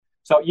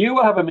So you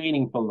will have a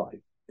meaningful life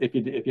if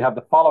you have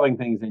the following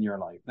things in your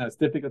life. Now it's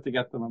difficult to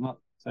get them. I'm not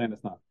saying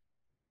it's not.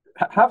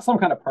 Have some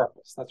kind of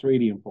purpose. That's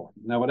really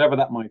important. Now, whatever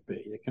that might be,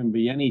 it can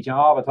be any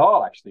job at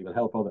all. Actually, will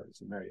help others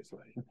in various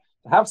ways.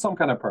 Have some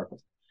kind of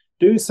purpose.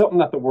 Do something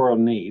that the world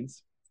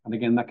needs, and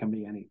again, that can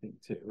be anything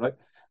too, right?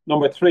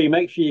 Number three,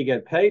 make sure you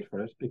get paid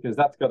for it, because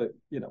that's got to,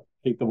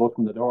 keep the wolf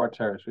from the door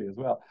territory as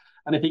well.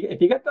 And if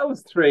you get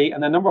those three,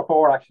 and then number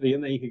four, actually,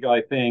 in the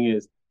Ikigai thing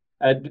is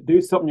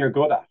do something you're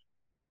good at.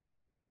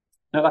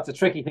 Now, that's a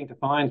tricky thing to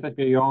find, especially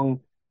if you're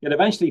young. You'll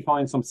eventually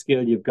find some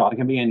skill you've got. It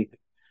can be anything.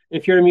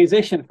 If you're a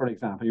musician, for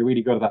example, you're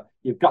really good at that,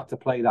 you've got to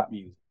play that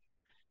music.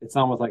 It's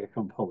almost like a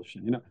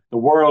compulsion. The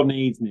world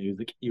needs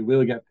music. You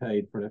will get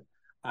paid for it.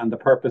 And the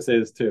purpose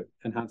is to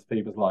enhance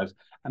people's lives.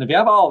 And if you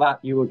have all that,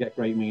 you will get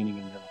great meaning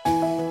in your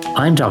life.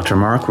 I'm Dr.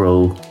 Mark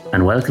Rowe,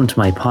 and welcome to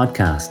my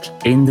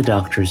podcast, In the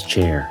Doctor's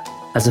Chair.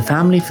 As a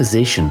family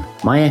physician,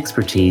 my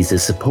expertise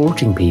is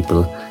supporting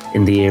people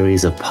in the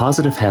areas of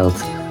positive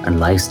health and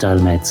lifestyle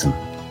medicine.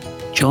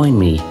 Join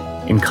me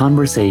in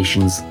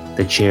conversations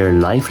that share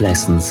life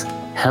lessons,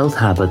 health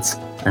habits,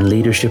 and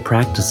leadership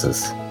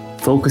practices,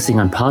 focusing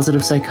on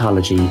positive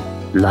psychology,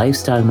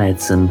 lifestyle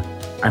medicine,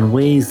 and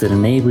ways that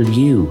enable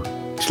you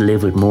to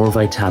live with more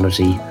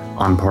vitality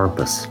on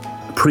purpose.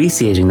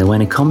 Appreciating that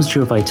when it comes to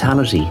your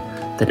vitality,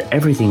 that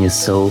everything is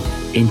so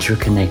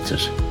interconnected.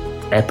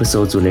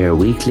 Episodes will air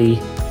weekly,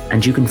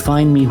 and you can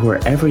find me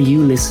wherever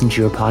you listen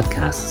to your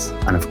podcasts,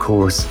 and of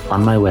course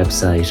on my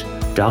website,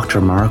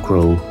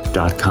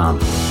 drmarkrowe.com.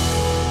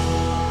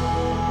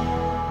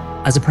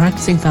 As a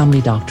practicing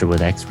family doctor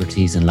with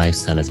expertise in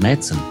lifestyle as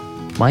medicine,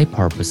 my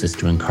purpose is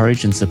to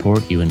encourage and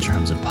support you in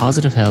terms of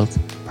positive health,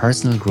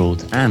 personal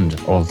growth, and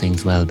all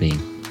things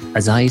well-being.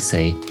 As I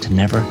say, to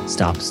never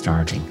stop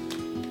starting.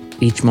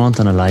 Each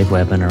month on a live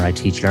webinar, I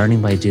teach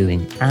learning by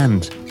doing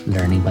and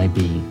learning by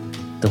being.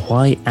 The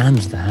why and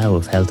the how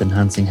of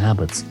health-enhancing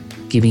habits,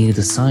 giving you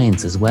the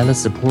science as well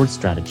as support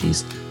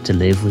strategies to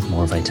live with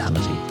more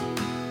vitality.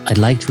 I'd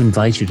like to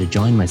invite you to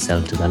join my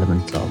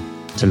Self-Development Club.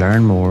 To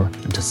learn more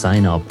and to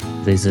sign up,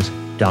 visit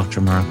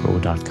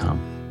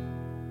drmarkrowe.com.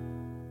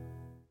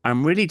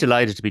 I'm really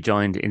delighted to be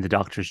joined in the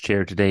doctor's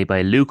chair today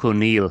by Luke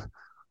O'Neill,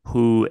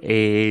 who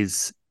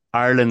is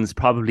Ireland's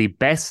probably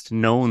best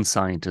known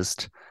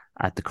scientist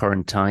at the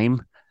current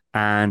time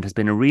and has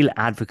been a real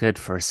advocate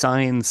for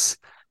science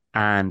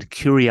and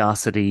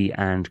curiosity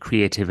and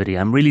creativity.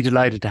 I'm really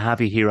delighted to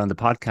have you here on the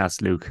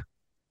podcast, Luke.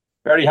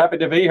 Very happy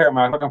to be here,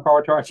 Mark. Looking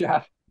forward to our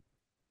chat.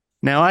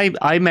 Now,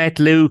 I met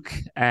Luke.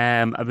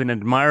 I've been an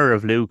admirer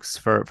of Luke's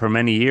for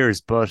many years,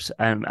 but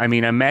I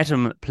met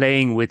him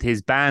playing with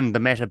his band, the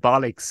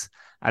Metabolics,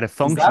 at a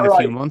function a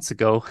few months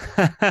ago.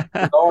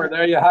 Lord,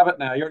 there you have it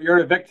now. You're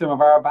a victim of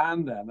our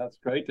band then. That's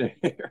great to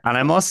hear. And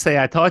I must say,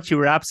 I thought you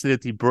were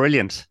absolutely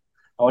brilliant.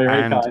 Oh, you're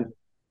very kind.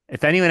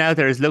 If anyone out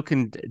there is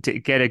looking to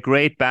get a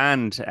great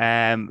band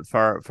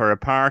for a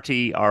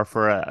party or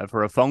for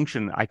a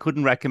function, I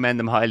couldn't recommend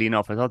them highly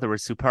enough. I thought they were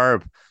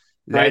superb.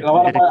 Led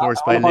of course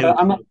by Luke.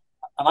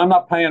 I'm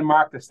not paying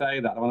Mark to say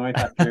that. I want to make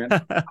that clear.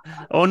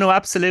 Oh, no,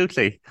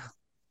 absolutely.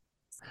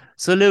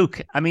 So, Luke,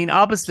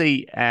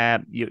 obviously,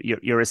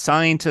 you're a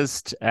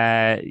scientist.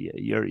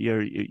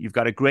 You've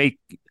got a great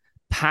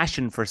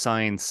passion for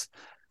science.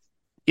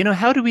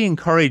 How do we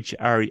encourage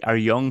our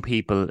young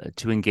people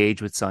to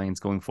engage with science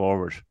going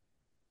forward?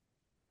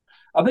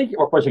 I think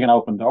we're pushing an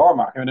open door,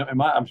 Mark.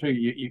 I'm sure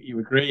you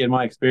agree. In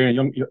my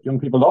experience,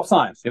 young people love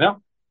science.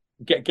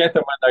 Get them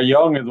when they're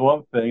young is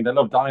one thing. They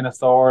love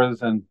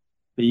dinosaurs and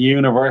the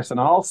universe and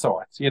all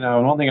sorts.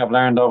 And one thing I've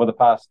learned over the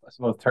past, I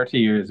suppose, 30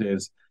 years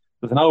is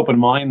there's an open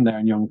mind there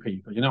in young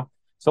people.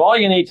 So all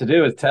you need to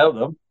do is tell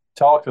them,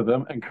 talk to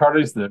them,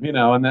 encourage them.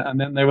 And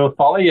then they will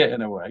follow you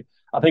in a way.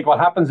 I think what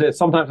happens is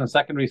sometimes in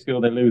secondary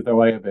school they lose their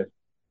way a bit,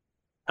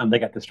 and they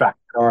get distracted,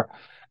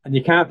 and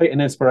you can't be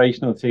an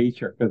inspirational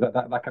teacher because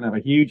that can have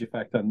a huge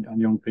effect on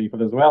young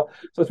people as well.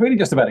 So it's really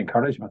just about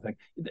encouragement, I think.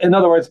 In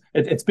other words,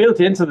 it's built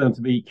into them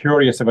to be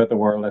curious about the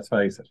world, let's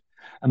face it.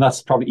 And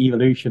that's probably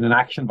evolution in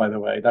action, by the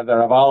way, that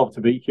they're evolved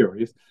to be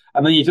curious.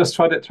 And then you just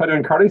try to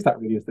encourage that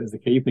really is the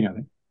key thing, I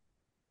think.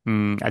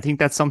 I think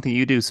that's something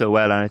you do so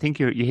well. And I think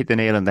you hit the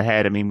nail on the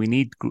head. We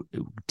need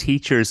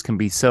teachers can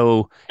be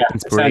so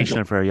inspirational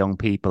essential for our young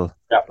people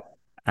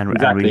and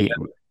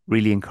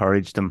really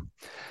encourage them.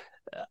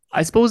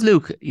 I suppose,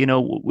 Luke,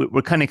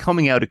 we're kind of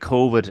coming out of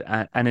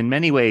COVID, and in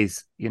many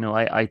ways,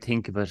 I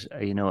think of it,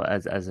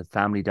 as a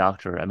family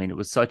doctor. It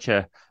was such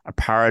a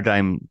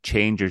paradigm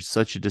changer,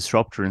 such a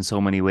disruptor in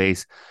so many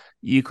ways.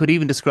 You could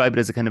even describe it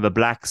as a kind of a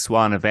black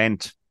swan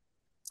event,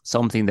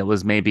 something that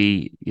was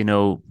maybe,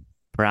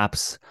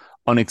 perhaps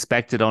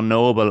unexpected,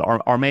 unknowable,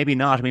 or maybe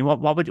not.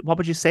 What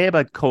would you say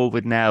about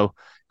COVID now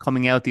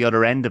coming out the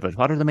other end of it?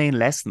 What are the main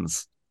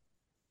lessons?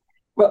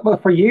 Well,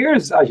 for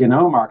years, as you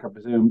know, Mark, I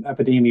presume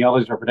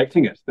epidemiologists were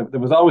predicting it. There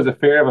was always a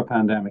fear of a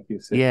pandemic, you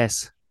see.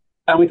 Yes.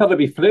 And we thought it'd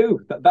be flu.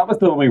 That was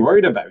the one we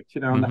worried about,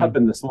 and there had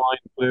been the swine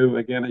flu,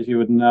 again, as you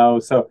would know.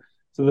 So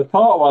the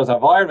thought was a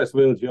virus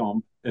will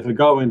jump, it'll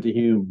go into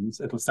humans,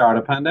 it'll start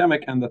a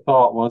pandemic, and the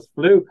thought was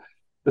flu.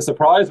 The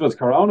surprise was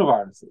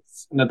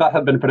coronaviruses. And that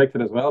had been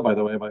predicted as well, by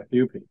the way, by a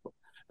few people.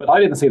 But I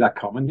didn't see that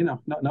coming.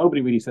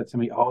 Nobody really said to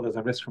me, "Oh, there's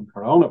a risk from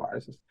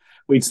coronaviruses."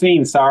 We'd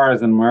seen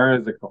SARS and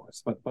MERS, of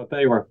course, but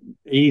they were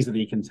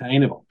easily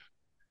containable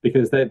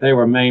because they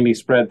were mainly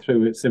spread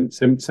through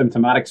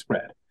symptomatic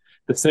spread.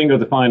 The single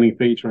defining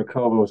feature of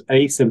COVID was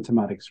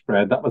asymptomatic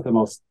spread. That was the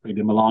most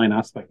really malign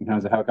aspect in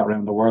terms of how it got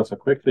around the world so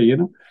quickly.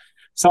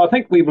 So I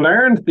think we've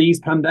learned these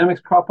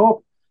pandemics crop up.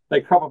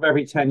 They crop up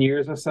every 10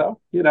 years or so,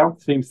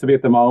 seems to be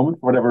at the moment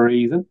for whatever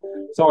reason.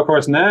 So, of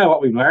course, now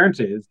what we've learned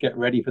is get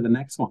ready for the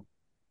next one.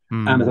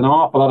 And there's an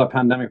awful lot of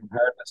pandemic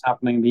preparedness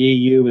happening. The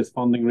EU is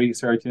funding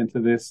research into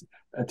this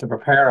to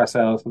prepare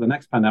ourselves for the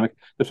next pandemic.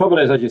 The trouble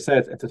is, as you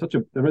said,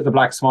 there is a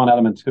black swan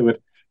element to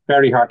it.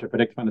 Very hard to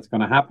predict when it's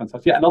going to happen. So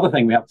it's yet another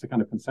thing we have to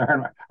kind of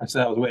concern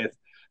ourselves with.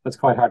 That's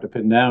quite hard to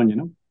pin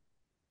down.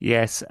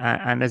 Yes,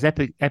 and as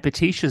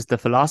Epictetus, the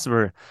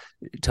philosopher,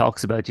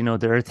 talks about,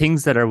 there are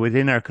things that are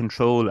within our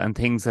control and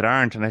things that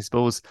aren't. And I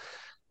suppose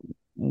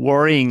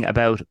worrying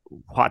about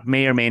what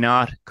may or may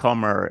not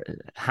come or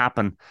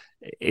happen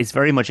is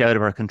very much out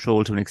of our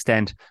control to an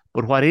extent.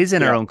 But what is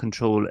in our own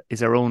control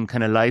is our own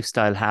kind of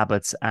lifestyle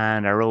habits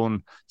and our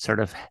own sort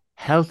of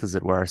health, as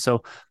it were.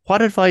 So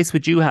what advice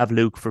would you have,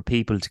 Luke, for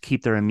people to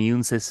keep their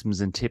immune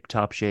systems in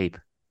tip-top shape?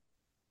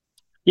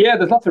 Yeah,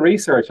 there's lots of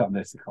research on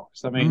this, of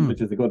course. I mean,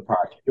 which is the good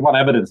part. You want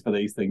evidence for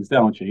these things,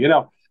 don't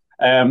you?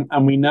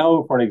 And we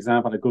know, for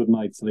example, a good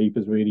night's sleep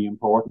is really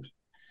important.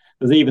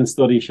 There's even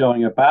studies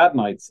showing a bad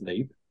night's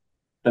sleep.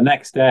 The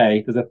next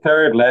day, there's a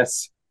third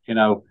less,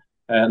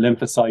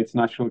 lymphocytes,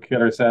 natural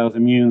killer cells,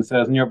 immune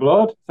cells in your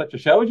blood. That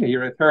just shows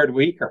you're a third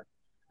weaker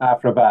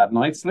after a bad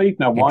night's sleep.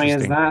 Now, why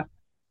is that?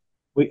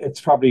 It's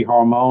probably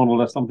hormonal.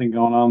 There's something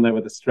going on there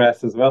with the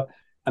stress as well.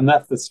 And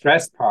that's the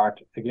stress part.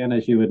 Again,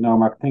 as you would know,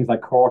 Mark, things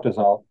like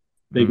cortisol,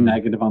 big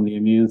negative on the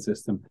immune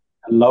system.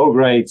 And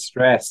low-grade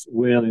stress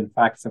will, in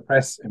fact,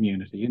 suppress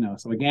immunity,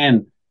 So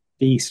again,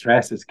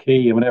 de-stress is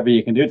key. And whatever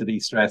you can do to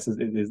de-stress is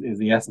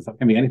the essence of it.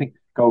 Can be anything.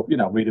 Go,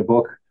 read a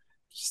book,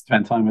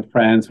 spend time with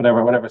friends,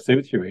 whatever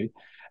suits you, really.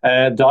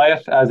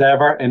 Diet, as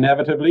ever,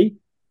 inevitably.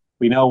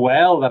 We know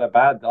well that a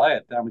bad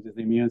diet damages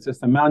the immune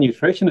system.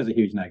 Malnutrition is a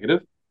huge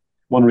negative.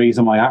 One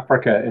reason why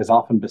Africa is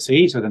often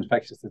besieged with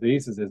infectious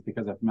diseases is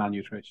because of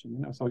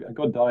malnutrition. So a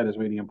good diet is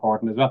really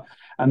important as well.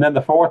 And then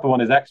the fourth one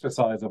is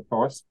exercise, of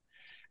course.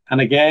 And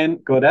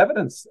again, good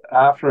evidence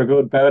after a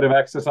good bout of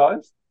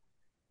exercise.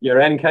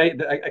 Your NK,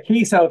 a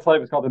key cell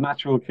type is called the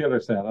natural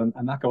killer cell,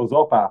 and that goes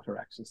up after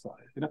exercise.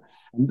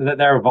 And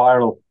they're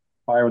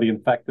virally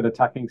infected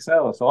attacking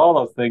cells. So all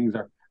those things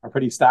are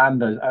pretty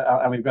standard,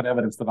 and we've got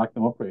evidence to back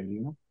them up,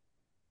 really.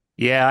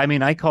 Yeah, I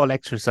mean, I call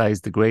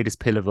exercise the greatest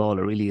pill of all.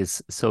 It really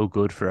is so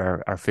good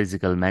for our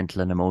physical,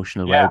 mental, and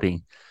emotional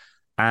well-being.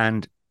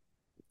 And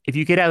if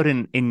you get out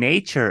in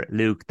nature,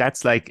 Luke,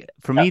 that's like,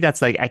 for me,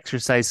 that's like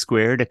exercise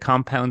squared. It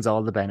compounds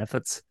all the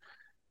benefits.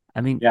 I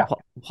mean,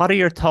 what are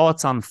your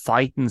thoughts on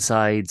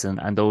phytoncides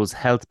and those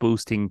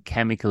health-boosting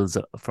chemicals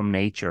from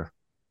nature?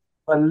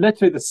 Well,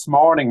 literally this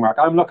morning, Mark,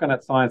 I'm looking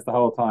at science the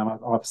whole time.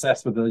 I'm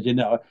obsessed with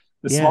it,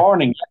 This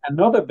morning,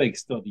 another big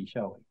study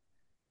showing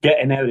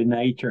getting out in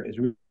nature is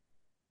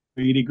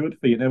really good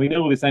for you. Now, we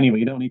know this anyway.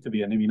 You don't need to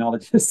be an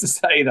immunologist to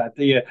say that,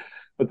 do you?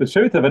 But the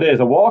truth of it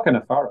is, a walk in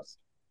a forest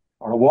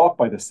or a walk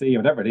by the sea, or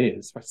whatever it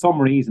is, for some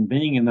reason,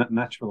 being in that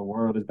natural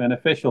world is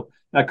beneficial.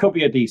 Now, it could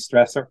be a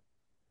de-stressor.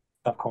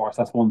 Of course,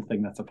 that's one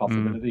thing that's a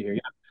possibility here.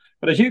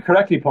 But as you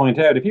correctly point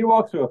out, if you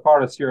walk through a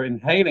forest, you're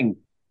inhaling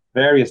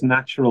various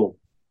natural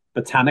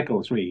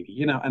botanicals,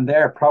 really, and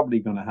they're probably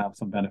going to have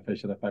some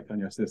beneficial effect on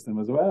your system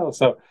as well.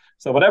 So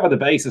whatever the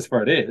basis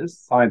for it is,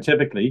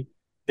 scientifically,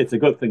 it's a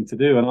good thing to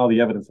do, and all the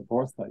evidence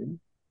supports that.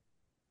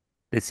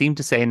 They seem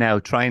to say now,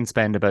 try and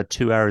spend about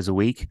 2 hours a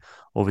week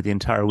over the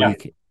entire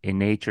week in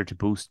nature to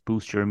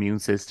boost your immune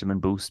system and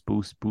boost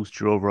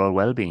your overall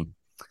well-being.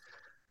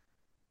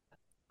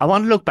 I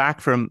want to look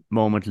back for a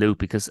moment, Luke,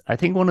 because I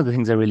think one of the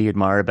things I really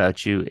admire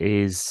about you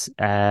is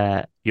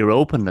your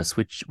openness,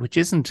 which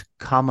isn't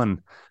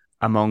common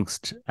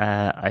amongst,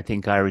 I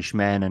think, Irish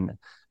men. And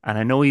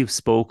I know you've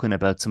spoken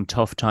about some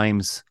tough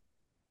times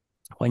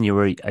when you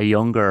were a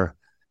younger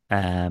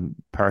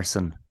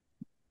person,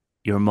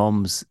 your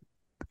mum's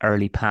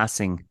early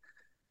passing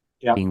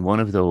being one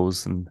of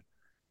those. And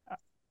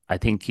I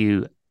think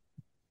you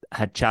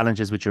had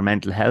challenges with your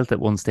mental health at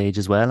one stage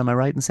as well. Am I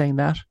right in saying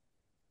that?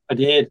 I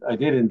did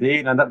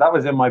indeed. And that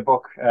was in my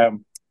book,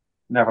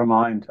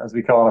 Nevermind, as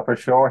we call it for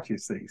short, you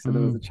see. So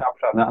there was a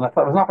chapter on that. And I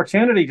thought it was an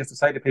opportunity just to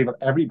say to people,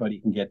 everybody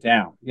can get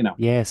down,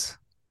 Yes.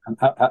 And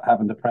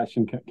having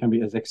depression can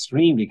be as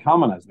extremely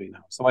common as we know.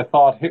 So I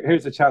thought,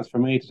 here's a chance for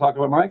me to talk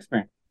about my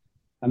experience.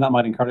 And that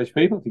might encourage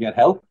people to get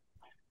help,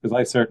 because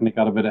I certainly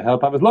got a bit of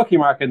help. I was lucky,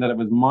 Mark, in that it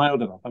was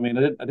mild enough. I mean,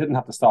 I didn't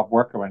have to stop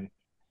work or anything.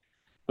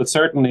 But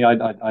certainly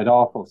I'd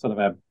awful sort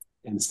of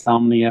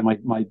insomnia.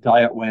 My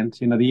diet went,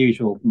 the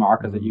usual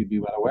markers that you'd be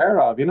well aware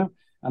of, And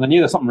I knew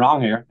there's something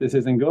wrong here. This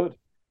isn't good.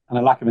 And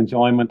a lack of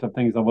enjoyment of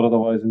things I would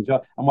otherwise enjoy.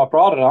 And what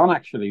brought it on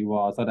actually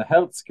was that a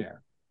health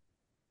scare.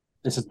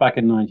 This is back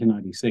in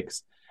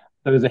 1996.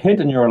 there was a hint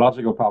of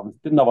neurological problems.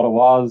 Didn't know what it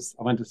was.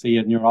 I went to see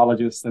a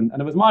neurologist, and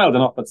it was mild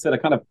enough, but still,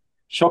 it kind of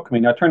shook me.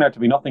 Now, it turned out to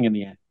be nothing in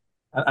the end.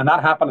 And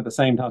that happened at the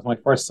same time as my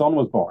first son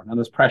was born, and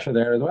there's pressure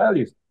there as well.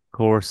 Of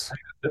course.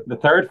 The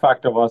third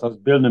factor was I was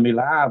building my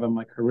lab, and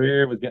my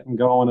career was getting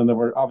going, and there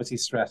were obviously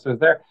stressors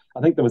there.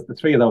 I think there was the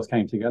three of those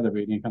came together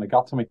really and kind of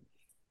got to me.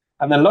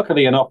 And then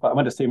luckily enough, I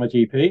went to see my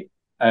GP,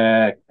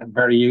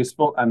 very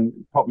useful, and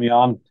put me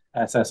on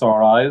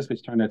SSRIs,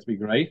 which turned out to be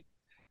great.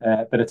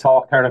 Bit of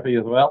talk therapy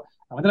as well.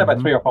 And within about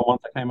 3 or 4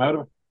 months, I came out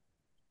of it.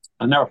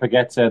 I'll never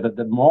forget that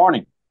the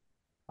morning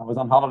I was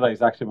on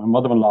holidays, actually, with my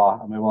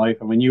mother-in-law and my wife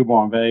and my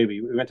newborn baby.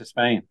 We went to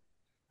Spain.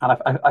 And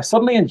I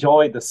suddenly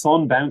enjoyed the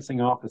sun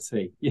bouncing off the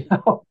sea, you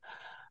know?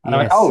 And I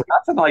went, oh,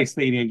 that's a nice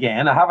feeling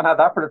again. I haven't had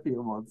that for a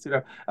few months, you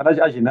know. And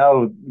as you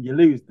know, you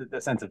lose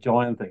the sense of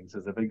joy in things.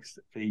 There's a big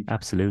feature.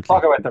 Absolutely.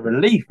 Talk about the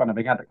relief when I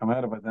began to come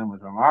out of it then was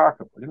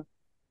remarkable, you know.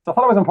 So I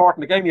thought it was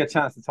important. It gave me a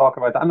chance to talk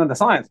about that. And then the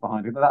science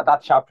behind it.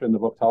 That chapter in the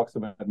book talks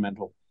about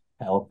mental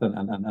health and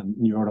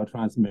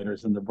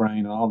neurotransmitters in the brain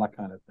and all that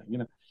kind of thing, you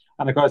know.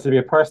 And of course, if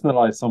you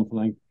personalize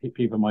something,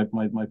 people might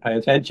pay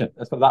attention.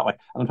 Let's put it that way.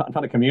 And I'm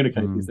trying to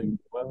communicate these things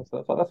as well.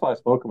 So that's why I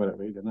spoke about it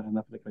really in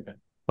that particular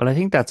case. Well, I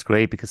think that's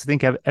great because I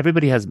think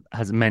everybody has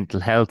mental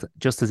health,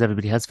 just as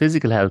everybody has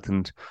physical health,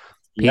 and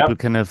people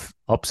can have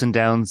ups and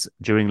downs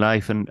during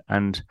life. And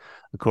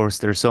of course,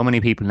 there are so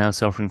many people now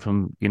suffering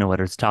from, you know,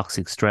 whether it's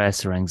toxic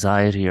stress or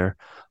anxiety or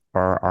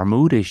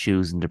mood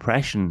issues and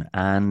depression.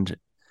 And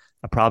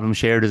a problem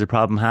shared is a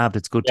problem halved.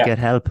 It's good to get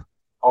help.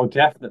 Oh,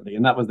 definitely.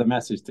 And that was the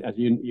message. As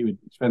you would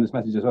spread this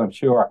message as well, I'm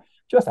sure.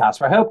 Just ask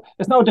for help.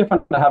 It's no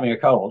different than having a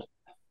cold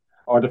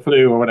or the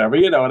flu or whatever,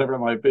 you know, whatever it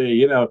might be.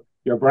 You know,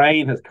 your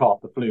brain has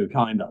caught the flu,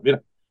 kind of, you know.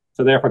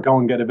 So therefore, go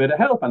and get a bit of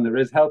help. And there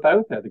is help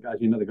out there.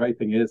 As you know, the great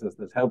thing is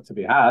there's help to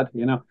be had,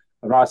 you know.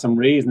 There are some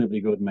reasonably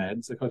good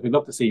meds. Of course, we'd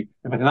love to see,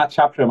 in that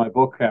chapter in my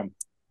book,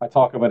 I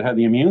talk about how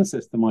the immune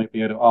system might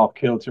be off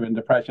kilter in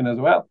depression as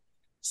well.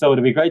 So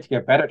it'd be great to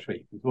get better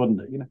treatments,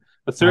 wouldn't it? You know,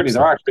 but certainly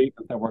there are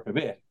treatments that work a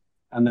bit.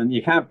 And then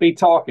you can't beat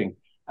talking.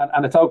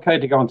 And it's okay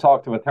to go and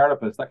talk to a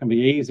therapist. That can be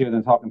easier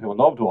than talking to a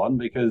loved one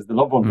because the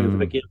loved one feels a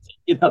bit guilty,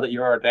 you know, that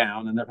you're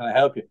down and they're going to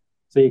help you.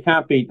 So you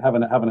can't beat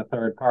having a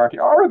third party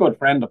or a good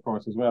friend, of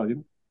course, as well. You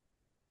know?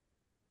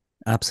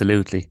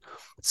 Absolutely.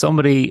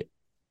 Somebody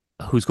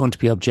who's going to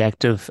be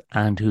objective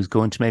and who's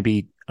going to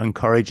maybe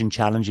encourage and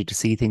challenge you to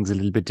see things a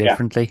little bit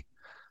differently.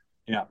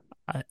 Yeah.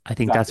 I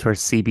think that's where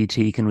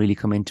CBT can really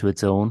come into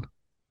its own.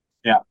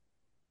 Yeah.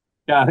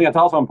 Yeah, I think it's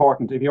also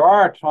important. If you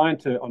are trying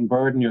to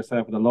unburden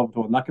yourself with a loved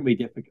one, that can be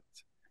difficult.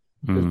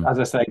 As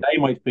I say, they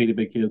might feel a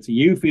bit guilty.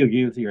 You feel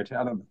guilty, you're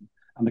telling them.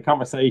 And the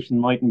conversation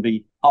mightn't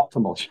be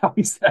optimal, shall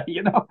we say,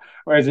 you know?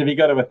 Whereas if you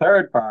go to a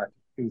third party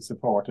who's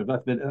supportive,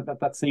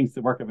 that seems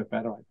to work a bit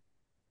better.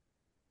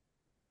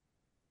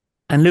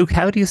 And Luke,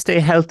 how do you stay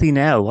healthy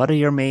now? What are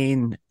your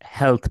main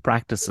health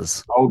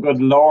practices? Oh,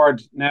 good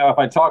Lord. Now, if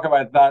I talk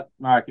about that,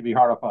 Mark, you'd be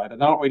horrified. I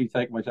don't really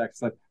take much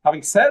exercise.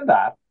 Having said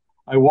that,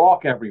 I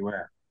walk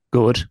everywhere.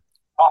 Good.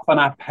 Often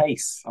at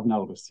pace, I've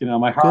noticed. You know,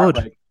 my heart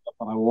rate up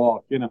when I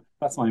walk. You know,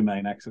 that's my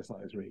main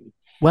exercise, really.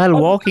 Well,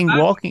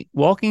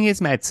 walking is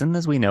medicine,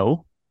 as we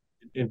know.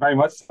 Very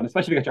much, and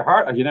especially to get your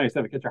heart, as you know, you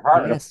still get your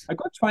heart rate up. A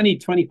good 20,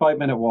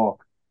 25-minute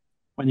walk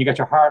when you get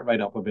your heart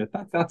rate up a bit.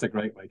 That's a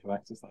great way to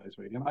exercise,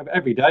 really. And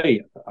every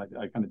day,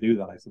 I kind of do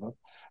that, I suppose.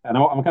 And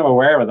I'm kind of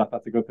aware of that.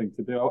 That's a good thing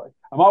to do.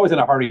 I'm always in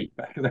a hurry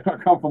because I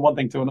come from one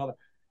thing to another.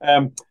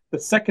 The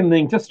second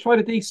thing, just try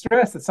to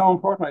de-stress. It's so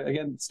important.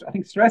 Again, I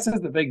think stress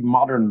is the big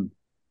modern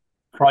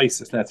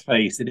crisis, let's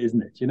face it,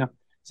 isn't it? You know,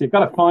 so you've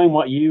got to find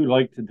what you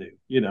like to do,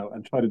 you know,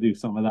 and try to do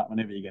some of that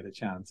whenever you get a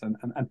chance. And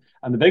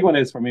the big one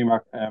is for me,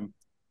 Mark,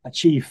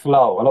 achieve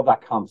flow. I love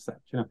that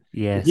concept. You know,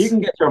 if you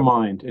can get your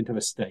mind into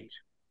a state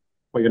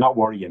where you're not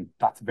worrying,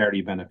 that's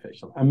very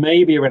beneficial. And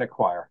maybe you're in a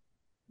choir,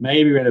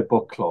 maybe you're in a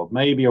book club,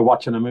 maybe you're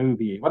watching a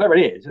movie, whatever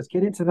it is, just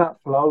get into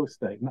that flow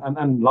state.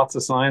 And lots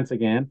of science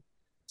again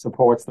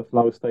supports the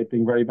flow state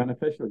being very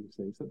beneficial, you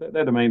see. So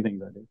they're the main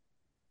things I do.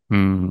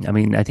 I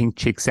mean, I think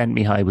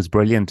Csikszentmihalyi was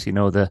brilliant. You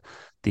know, the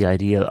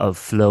idea of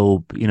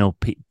flow. You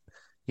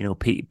know,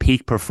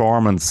 peak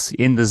performance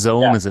in the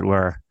zone, as it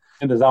were.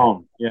 In the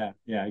zone, yeah,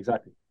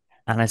 exactly.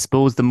 And I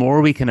suppose the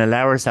more we can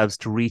allow ourselves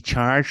to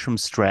recharge from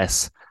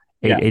stress,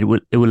 it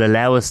will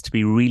allow us to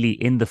be really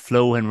in the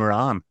flow when we're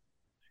on.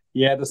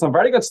 Yeah, there's some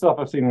very good stuff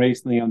I've seen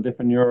recently on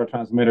different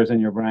neurotransmitters in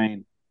your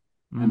brain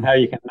and how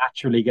you can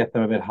naturally get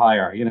them a bit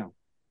higher. You know.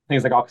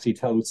 Things like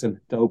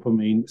oxytocin,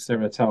 dopamine,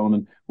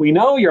 serotonin. We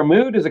know your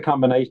mood is a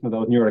combination of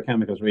those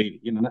neurochemicals, really.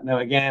 You know, now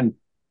again,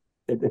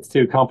 it's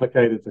too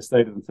complicated to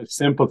state it in such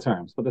simple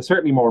terms, but there's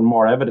certainly more and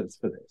more evidence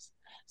for this.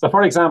 So,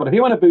 for example, if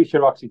you want to boost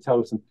your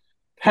oxytocin,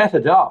 pet a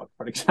dog,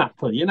 for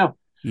example. You know,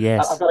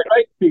 I've got a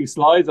great few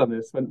slides on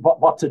this,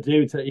 what to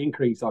do to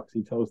increase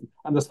oxytocin,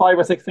 and there's 5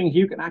 or 6 things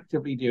you can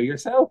actively do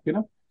yourself. You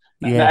know,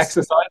 and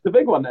exercise, the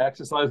big one. The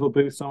exercise will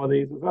boost some of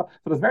these as well.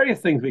 So there's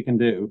various things we can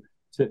do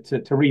to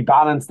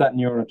rebalance that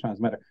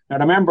neurotransmitter. Now,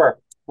 remember,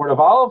 we're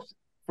evolved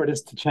for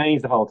this to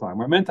change the whole time.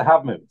 We're meant to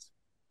have moods.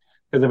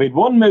 Because if we'd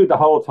one mood the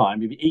whole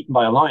time, you'd be eaten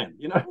by a lion.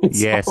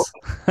 Yes. So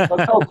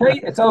it's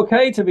okay. It's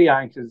okay to be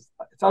anxious.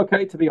 It's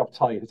okay to be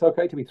uptight. It's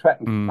okay to be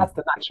threatened. That's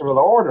the natural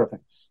order of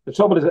things. The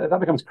trouble is that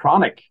becomes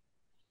chronic,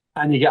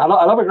 and you get. I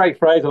love a great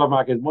phrase. I love,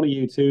 Mark, is one of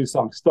U2's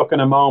songs, "Stuck in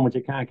a moment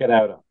you can't get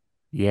out of."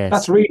 Yes.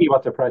 That's really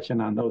what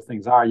depression and those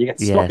things are. You get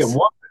stuck in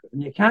one mood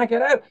and you can't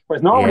get out.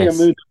 Whereas normally your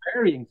moods are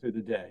varying through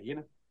the day,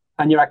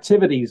 and your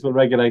activities will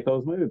regulate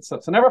those moods. So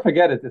never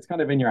forget it. It's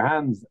kind of in your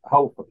hands,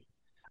 hopefully.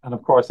 And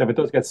of course, if it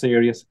does get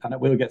serious, and it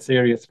will get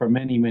serious for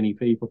many, many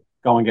people,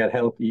 go and get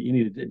help. You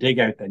need to dig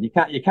out. Then you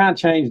can't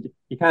change the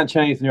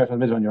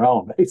neurotransmitter on your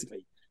own.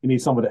 Basically, you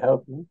need someone to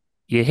help you.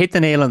 You hit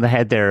the nail on the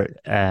head there,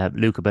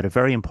 Luke, about a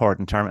very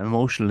important term,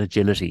 emotional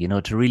agility.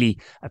 To really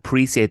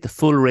appreciate the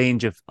full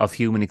range of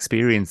human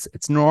experience.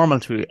 It's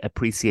normal to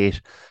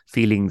appreciate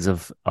feelings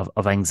of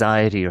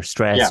anxiety or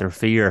stress or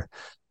fear.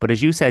 But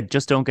as you said,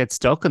 just don't get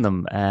stuck in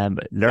them.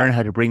 Learn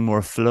how to bring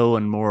more flow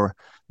and more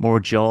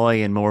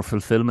joy and more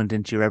fulfillment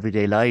into your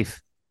everyday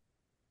life.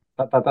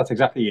 That's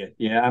exactly it.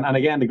 Yeah. And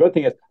again, the good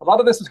thing is a lot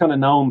of this was kind of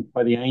known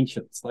by the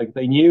ancients. Like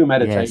they knew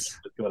meditation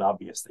was good,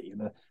 obviously.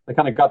 They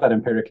kind of got that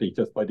empirically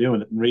just by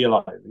doing it and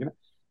realizing it.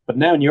 But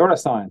now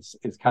neuroscience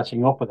is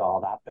catching up with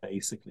all that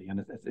basically.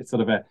 And it's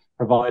sort of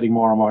providing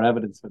more and more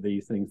evidence for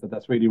these things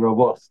that's really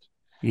robust.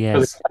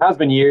 Yes. There has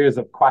been years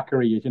of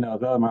quackery,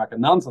 as well, Mark,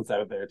 and nonsense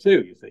out there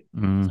too, you see.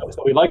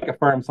 So we like a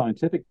firm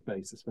scientific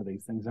basis for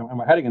these things. And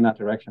we're heading in that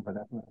direction for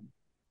definitely.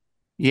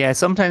 Yeah,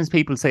 sometimes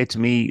people say to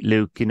me,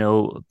 Luke,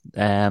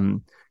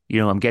 I'm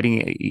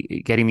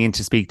getting me in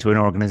to speak to an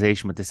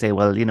organization, but they say,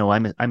 well,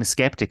 I'm a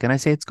skeptic, and I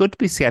say it's good to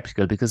be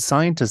skeptical because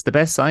the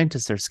best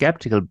scientists are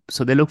skeptical,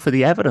 so they look for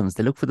the evidence,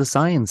 they look for the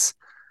science.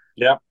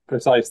 Yeah,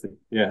 precisely.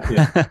 Yeah.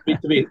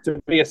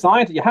 to be a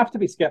scientist, you have to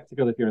be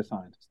skeptical if you're a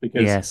scientist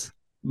because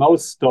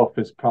most stuff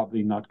is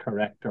probably not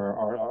correct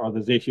or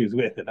there's issues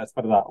with it. Let's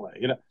put it that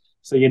way.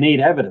 So you need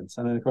evidence,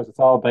 and then of course it's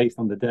all based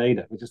on the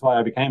data, which is why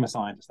I became a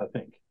scientist. I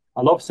think. I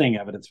love seeing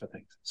evidence for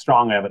things,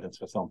 strong evidence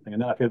for something, and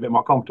then I feel a bit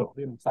more comfortable.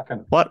 It's that kind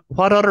of.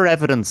 What other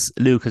evidence,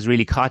 Luke, has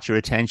really caught your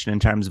attention in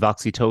terms of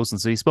oxytocin?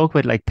 So you spoke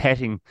about like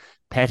petting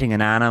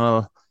an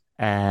animal.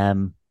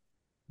 Doing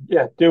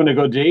a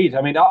good deed.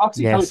 I mean,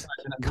 oxytocin,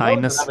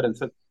 kindness.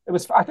 Evidence. It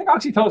was. I think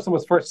oxytocin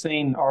was first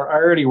seen or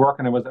early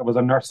working. It was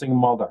a nursing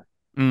mother.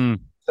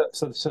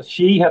 So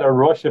she had a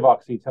rush of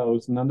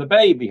oxytocin, and the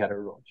baby had a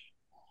rush,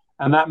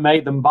 and that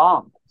made them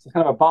bond. It's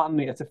kind of a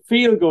bonding. It's a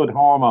feel-good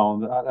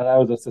hormone that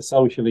allows us to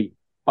socially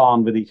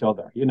bond with each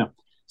other.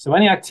 So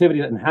any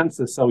activity that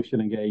enhances social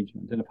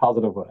engagement in a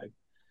positive way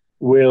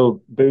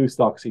will boost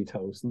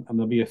oxytocin, and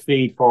there'll be a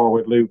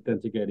feed-forward loop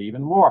then to get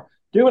even more.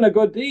 Doing a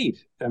good deed,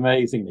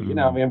 amazingly.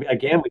 I mean,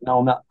 again, we've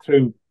known that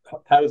through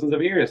thousands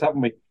of years,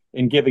 haven't we?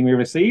 In giving, we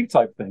receive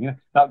type thing.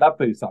 That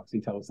boosts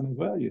oxytocin as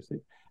well. You see,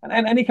 and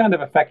any kind of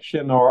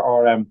affection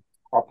or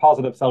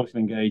positive social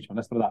engagement.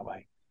 Let's put it that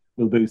way.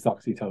 Will boost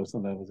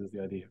oxytocin levels is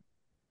the idea.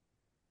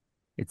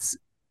 It's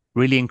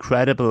really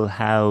incredible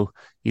how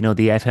the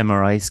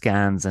fMRI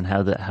scans and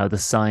how the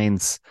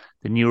science,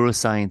 the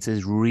neuroscience,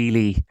 is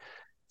really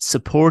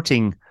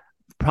supporting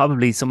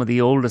probably some of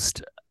the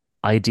oldest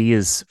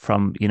ideas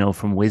from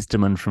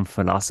wisdom and from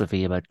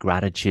philosophy about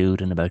gratitude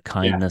and about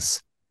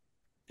kindness.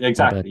 Yeah.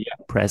 Exactly.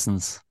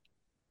 Presence.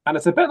 And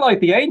it's a bit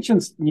like the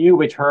ancients knew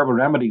which herbal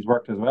remedies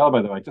worked as well,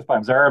 by the way, just by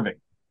observing.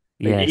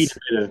 They eat a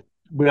bit of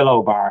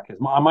willow bark, is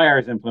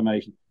Myers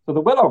inflammation. So the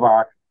willow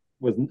bark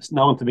was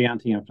known to be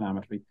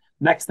anti-inflammatory.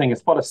 Next thing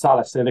is put a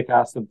salicylic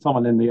acid.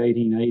 Someone in the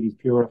 1880s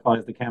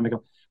purifies the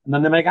chemical, and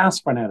then they make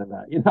aspirin out of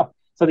that.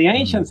 So the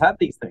ancients had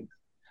these things,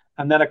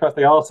 and then of course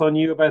they also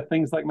knew about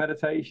things like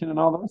meditation and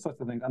all those sorts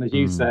of things. And as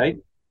you say,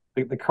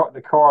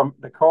 the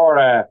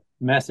core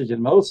message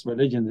in most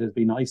religions is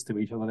be nice to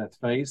each other. Let's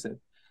face it,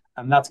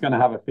 and that's going to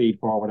have a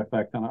feed-forward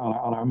effect on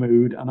our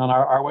mood and on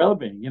our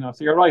well-being.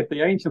 So you're right.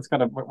 The ancients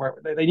kind of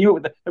they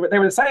knew they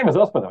were the same as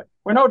us, by the way.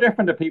 We're no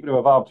different to people who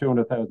evolved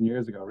 200,000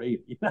 years ago,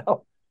 really.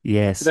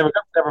 Yes, they were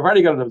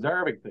very good at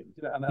observing things,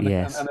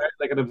 and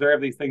they could observe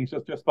these things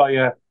just by,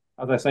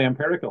 as I say,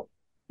 empirical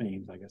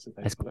means. I guess.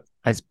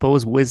 I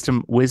suppose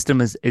wisdom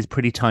is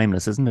pretty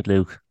timeless, isn't it,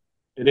 Luke?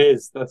 It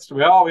is.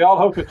 We all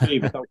hope to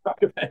achieve it.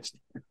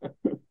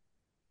 Eventually.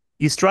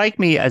 You strike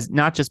me as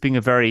not just being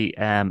a very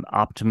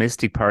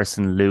optimistic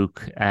person,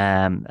 Luke,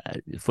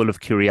 full of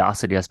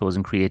curiosity, I suppose,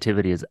 and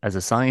creativity as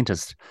a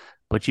scientist,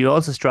 but you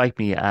also strike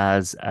me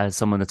as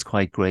someone that's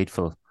quite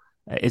grateful.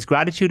 Is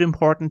gratitude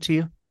important to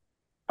you?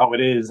 Oh, it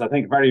is. I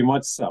think very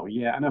much so.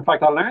 Yeah. And in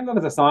fact, I learned that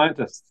as a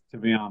scientist, to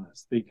be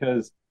honest,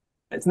 because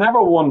it's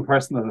never one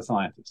person as a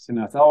scientist.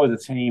 It's always a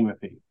team of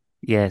people.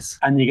 Yes.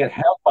 And you get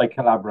help by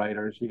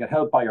collaborators. You get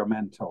help by your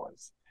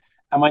mentors.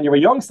 And when you're a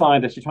young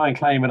scientist, you try and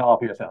claim it all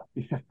for yourself.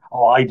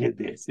 Oh, I did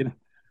this.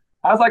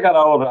 As I got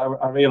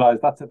older, I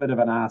realized that's a bit of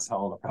an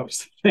asshole approach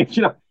to things.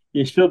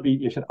 You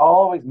should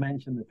always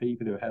mention the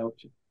people who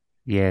helped you.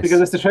 Yes.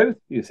 Because it's the truth,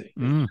 you see.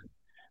 And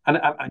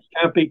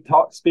you can't beat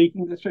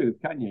speaking the truth,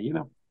 can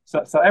you?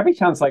 So every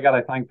chance I get,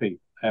 I thank people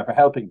for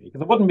helping me,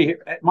 because it wouldn't be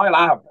my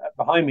lab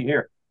behind me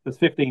here. There's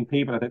 15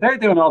 people. They're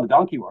doing all the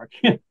donkey work.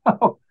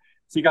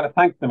 So you got to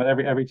thank them at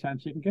every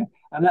chance you can get.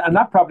 And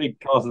that probably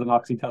causes an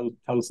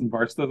oxytocin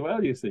burst as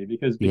well, you see,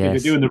 because you're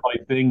doing the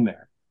right thing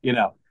there.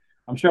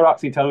 I'm sure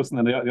oxytocin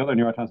and the other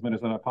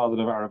neurotransmitters that are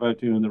positive are about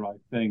doing the right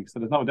thing. So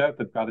there's no doubt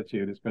that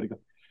gratitude is critical.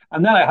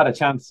 And then I had a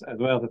chance as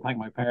well to thank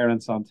my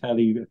parents on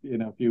telly,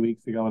 a few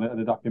weeks ago in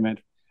a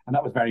documentary. And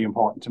that was very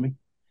important to me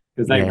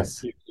because they were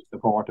hugely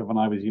supportive when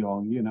I was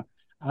young, And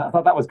I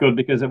thought that was good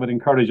because it would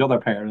encourage other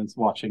parents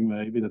watching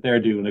maybe that they're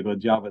doing a good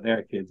job with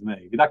their kids,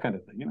 maybe that kind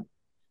of thing,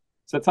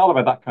 So it's all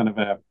about that kind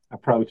of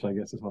approach, I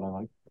guess, is what I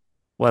like.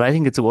 Well, I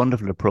think it's a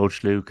wonderful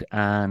approach, Luke.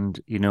 And,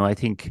 I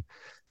think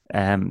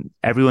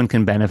everyone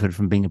can benefit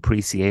from being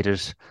appreciated.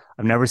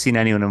 I've never seen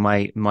anyone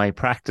in my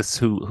practice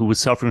who was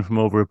suffering from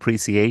over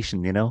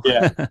appreciation,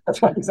 Yeah,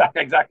 that's right.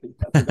 Exactly.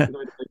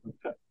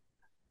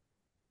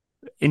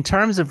 In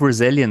terms of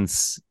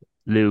resilience,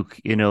 Luke,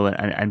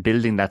 and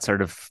building that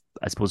sort of,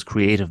 I suppose,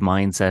 creative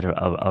mindset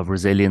of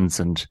resilience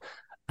and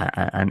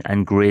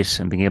grit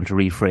and being able to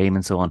reframe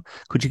and so on.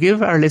 Could you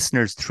give our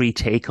listeners 3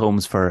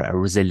 take-homes for a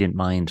resilient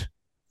mind?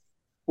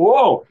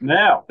 Whoa,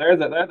 now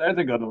there's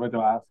a good one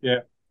to ask. Yeah,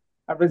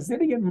 a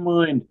resilient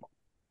mind.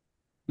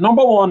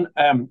 Number one,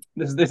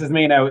 this is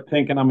me now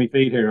thinking on my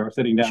feet here or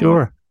sitting down.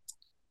 Sure.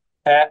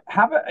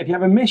 If you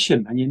have a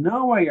mission and you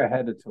know where you're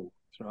headed towards,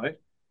 right,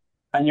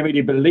 and you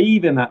really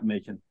believe in that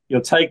mission,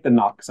 you'll take the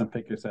knocks and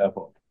pick yourself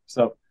up.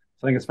 So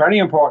I think it's very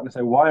important to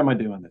say, why am I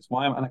doing this?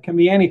 And it can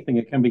be anything.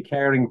 It can be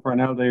caring for an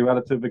elderly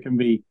relative. It can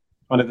be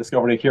trying to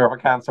discover a cure for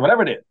cancer,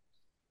 whatever it is.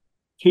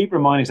 Keep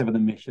reminding yourself of the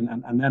mission,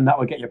 and then that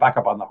will get you back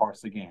up on the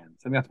horse again.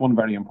 So I think that's one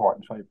very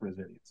important trait for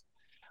resilience.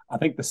 I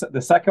think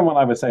the second one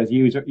I would say is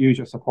use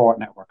your support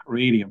network.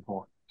 Really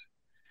important.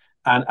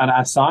 And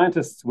as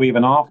scientists, we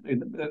have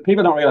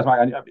people don't realize,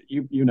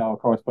 you know, of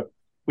course, but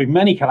we've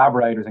many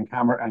collaborators and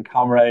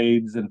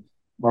comrades, and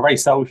we're very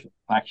social,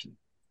 actually.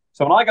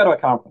 So when I go to a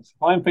conference,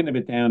 if I'm feeling a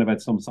bit down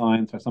about some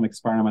science or some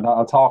experiment,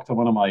 I'll talk to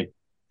one of my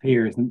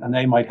peers and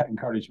they might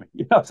encourage me.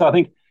 So I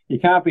think you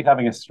can't beat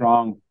having a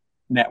strong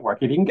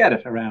network if you can get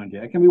it around you.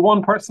 It can be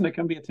one person, it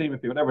can be a team of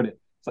you, whatever it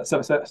is.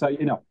 So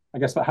I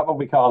guess what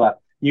we call that,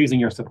 using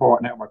your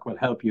support network will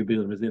help you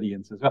build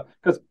resilience as well.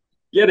 Because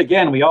yet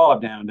again, we all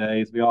have down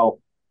days. We all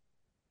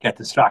get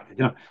distracted.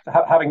 So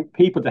having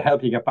people to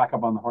help you get back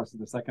up on the horse is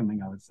the second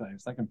thing I would say,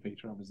 second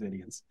feature of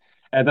resilience.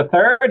 The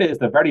third is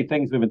the very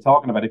things we've been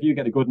talking about. If you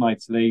get a good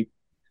night's sleep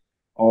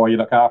or you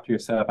look after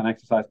yourself and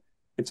exercise,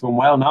 it's been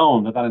well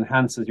known that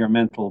enhances your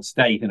mental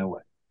state in a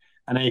way.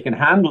 And then you can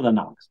handle the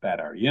knocks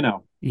better,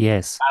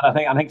 Yes. And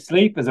I think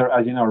sleep is, a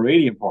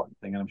really important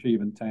thing. And I'm sure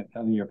you've been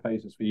telling your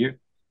patients for years.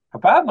 A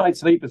bad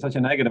night's sleep is such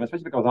a negative,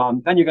 especially if it goes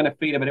on. Then you're going to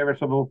feel a bit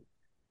irritable.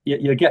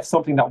 You'll get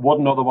something that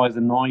wouldn't otherwise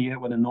annoy you. It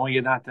would annoy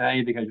you that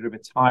day because you're a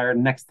bit tired.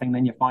 Next thing,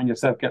 then you find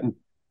yourself getting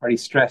very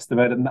stressed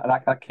about it, and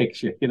that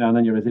kicks you, and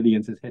then your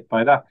resilience is hit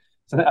by that.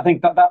 So I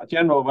think that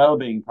general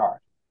well-being part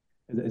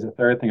is a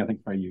third thing I think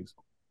is very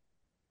useful.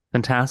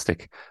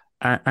 Fantastic.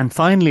 And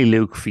finally,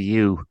 Luke, for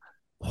you,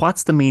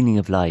 what's the meaning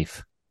of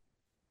life?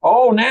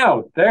 Oh,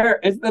 now there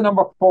is the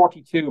number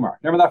 42 mark.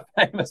 Remember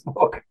that famous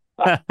book?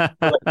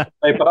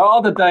 They put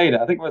all the data.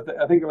 I think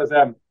it was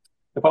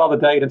they put all the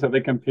data into a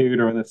big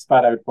computer and it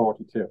spat out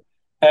 42.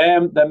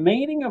 The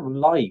meaning of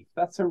life.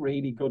 That's a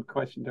really good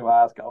question to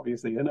ask.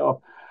 Obviously,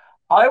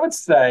 I would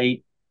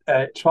say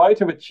try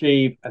to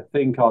achieve a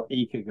thing called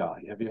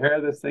ikigai. Have you heard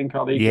of this thing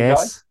called ikigai?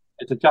 Yes.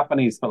 It's a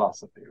Japanese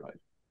philosophy, right?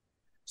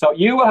 So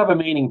you will have a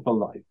meaningful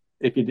life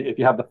if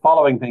you have the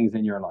following things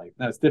in your life.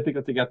 Now, it's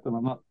difficult to get them.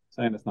 I'm not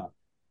saying it's not.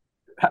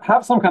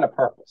 Have some kind of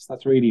purpose.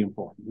 That's really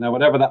important. Now,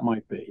 whatever that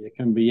might be, it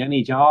can be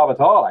any job at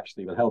all,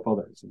 actually, will help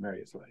others in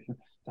various ways.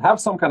 To have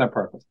some kind of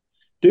purpose.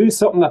 Do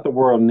something that the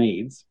world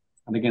needs.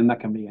 And again,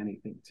 that can be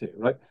anything too,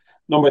 right?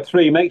 Number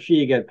 3, make sure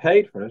you get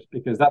paid for it,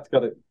 because that's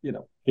got to,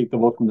 keep the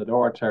wolf from the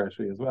door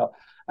territory as well.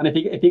 And if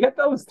you get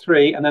those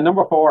 3, and then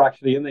number 4,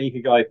 actually, in the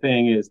Ikigai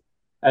thing is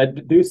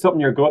do something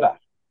you're good at.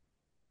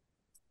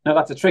 Now,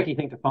 that's a tricky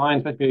thing to find,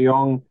 especially if you're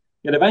young.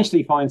 You'll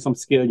eventually find some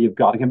skill you've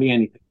got. It can be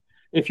anything.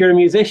 If you're a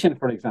musician,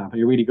 for example,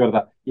 you're really good at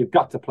that. You've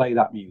got to play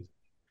that music.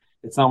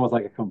 It's almost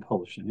like a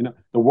compulsion.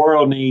 The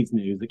world needs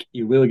music.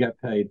 You will get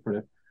paid for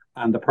it.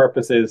 And the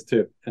purpose is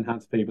to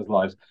enhance people's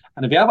lives.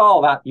 And if you have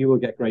all that, you will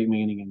get great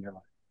meaning in your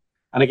life.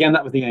 And again,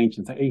 that was the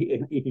ancients.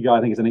 Ikigai,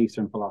 I think, is an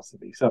Eastern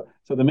philosophy. So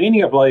the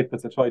meaning of life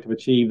is to try to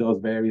achieve those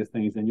various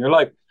things in your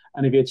life.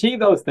 And if you achieve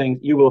those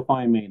things, you will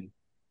find meaning.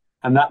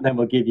 And that then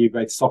will give you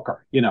great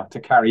succor, to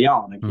carry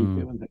on and keep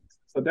doing things.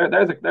 So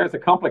there's a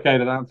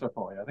complicated answer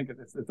for you. I think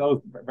it's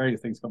those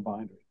various things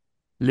combined.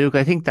 Luke,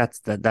 I think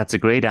that's a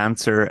great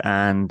answer.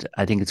 And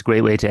I think it's a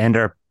great way to end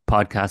our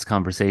podcast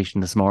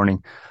conversation this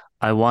morning.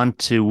 I want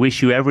to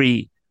wish you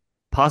every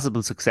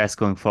possible success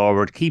going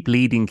forward. Keep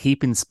leading,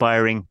 keep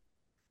inspiring,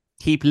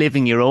 keep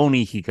living your own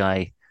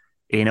Ikigai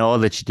in all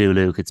that you do,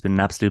 Luke. It's been an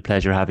absolute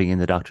pleasure having you in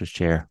the doctor's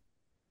chair.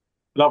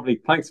 Lovely.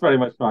 Thanks very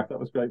much, Mark. That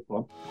was great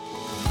fun.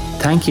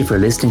 Thank you for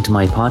listening to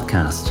my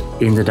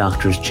podcast, In the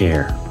Doctor's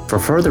Chair. For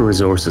further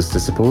resources to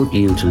support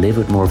you to live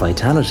with more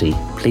vitality,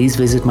 please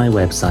visit my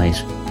website,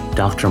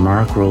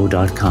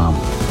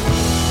 drmarkrowe.com.